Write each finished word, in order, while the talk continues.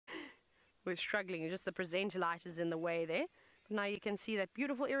we're struggling. Just the presenter light is in the way there. But now you can see that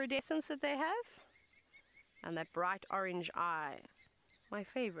beautiful iridescence that they have. And that bright orange eye. My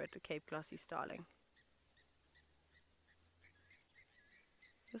favorite, the Cape Glossy Starling.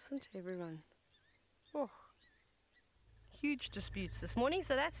 Listen to everyone. Oh, huge disputes this morning.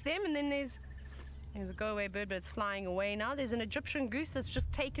 So that's them, and then there's a go-away bird, but it's flying away now. There's an Egyptian goose that's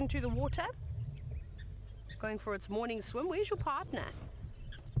just taken to the water, going for its morning swim. Where's your partner?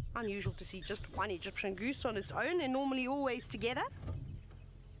 Unusual to see just one Egyptian goose on its own. They're normally always together.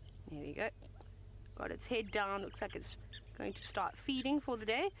 There we go. Got its head down. Looks like it's going to start feeding for the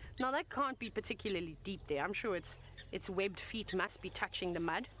day. Now that can't be particularly deep there. I'm sure its webbed feet must be touching the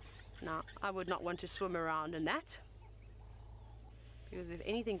mud. Now I would not want to swim around in that, because if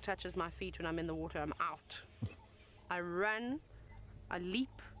anything touches my feet when I'm in the water, I'm out. I run, I leap.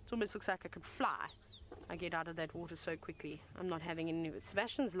 It almost looks like I could fly. I get out of that water so quickly. I'm not having any of it.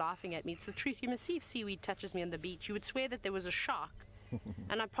 Sebastian's laughing at me. It's the truth. You must see if seaweed touches me on the beach. You would swear that there was a shark.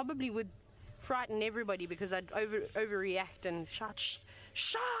 And I probably would frighten everybody, because I'd overreact and shout,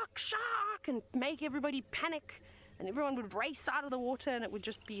 shark, shark, and make everybody panic. And everyone would race out of the water, and it would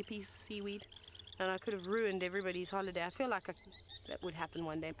just be a piece of seaweed. And I could have ruined everybody's holiday. I feel like that would happen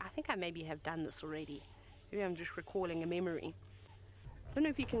one day. I think I maybe have done this already. Maybe I'm just recalling a memory. I don't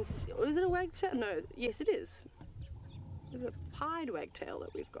know if you can see. Oh, is it a wagtail? No, yes it is. There's a pied wagtail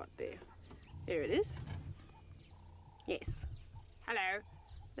that we've got there. There it is. Yes. Hello.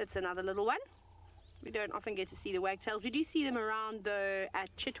 That's another little one. We don't often get to see the wagtails. We do see them around at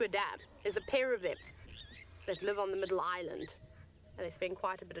Chitwa Dam. There's a pair of them that live on the middle island. And they spend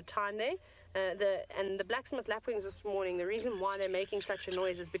quite a bit of time there. And the blacksmith lapwings this morning, the reason why they're making such a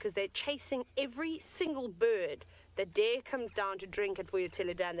noise is because they're chasing every single bird that dare comes down to drink at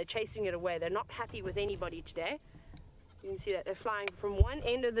Tayla Dam. They're chasing it away. They're not happy with anybody today. You can see that they're flying from one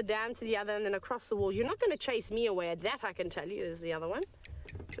end of the dam to the other and then across the wall. You're not going to chase me away, that I can tell you. There's the other one,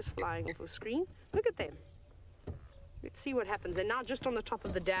 just flying off the screen. Look at them. Let's see what happens. They're now just on the top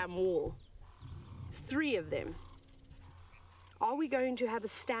of the dam wall. 3 of them. Are we going to have a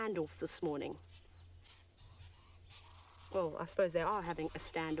standoff this morning? Well, I suppose they are having a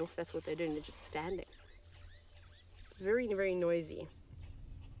standoff. That's what they're doing. They're just standing. Very, very noisy.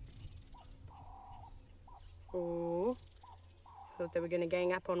 Oh, thought they were going to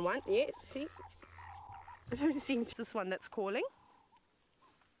gang up on one. Yes, see? I don't seem to this one that's calling.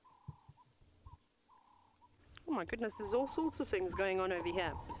 Oh my goodness, there's all sorts of things going on over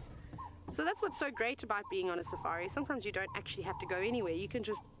here. So that's what's so great about being on a safari. Sometimes you don't actually have to go anywhere. You can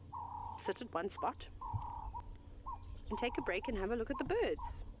just sit at one spot and take a break and have a look at the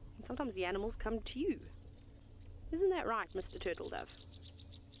birds. And sometimes the animals come to you. Isn't that right, Mr. Turtle Dove?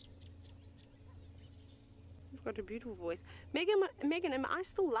 You've got a beautiful voice. Megan, am I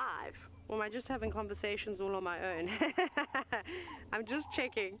still live? Or am I just having conversations all on my own? I'm just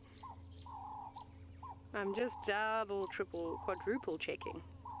checking. I'm just double, triple, quadruple checking.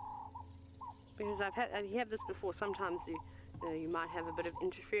 Because I have this before. Sometimes you might have a bit of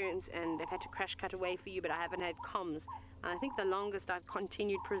interference and they've had to crash cut away for you, but I haven't had comms. And I think the longest I've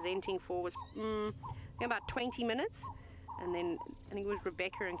continued presenting for was about 20 minutes. And then I think it was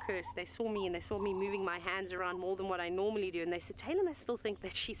Rebecca and Kirst. They saw me and they saw me moving my hands around more than what I normally do. And they said, Tayla must still think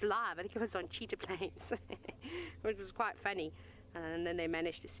that she's live. I think it was on Cheetah Plains, which was quite funny. And then they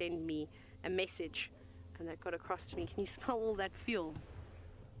managed to send me a message and that got across to me. Can you smell all that fuel?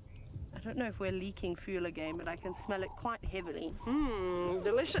 I don't know if we're leaking fuel again, but I can smell it quite heavily.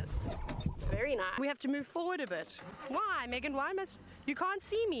 Delicious. It's very nice. We have to move forward a bit. Why, Megan? Why must... You can't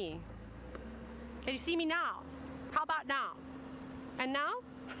see me. Can you see me now? How about now? And now?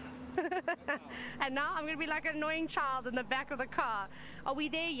 And now I'm going to be like an annoying child in the back of the car. Are we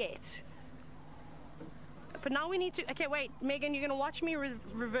there yet? But now we need to... Okay, wait, Megan, you're going to watch me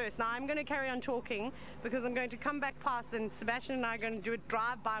reverse. Now I'm going to carry on talking because I'm going to come back past and Sebastian and I are going to do a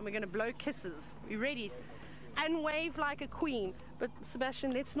drive-by and we're going to blow kisses. You ready? And wave like a queen. But Sebastian,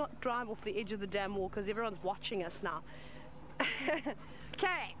 let's not drive off the edge of the dam wall because everyone's watching us now.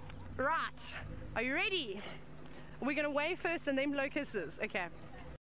 Okay, right. Are you ready? We're going to wave first and then blow kisses. Okay.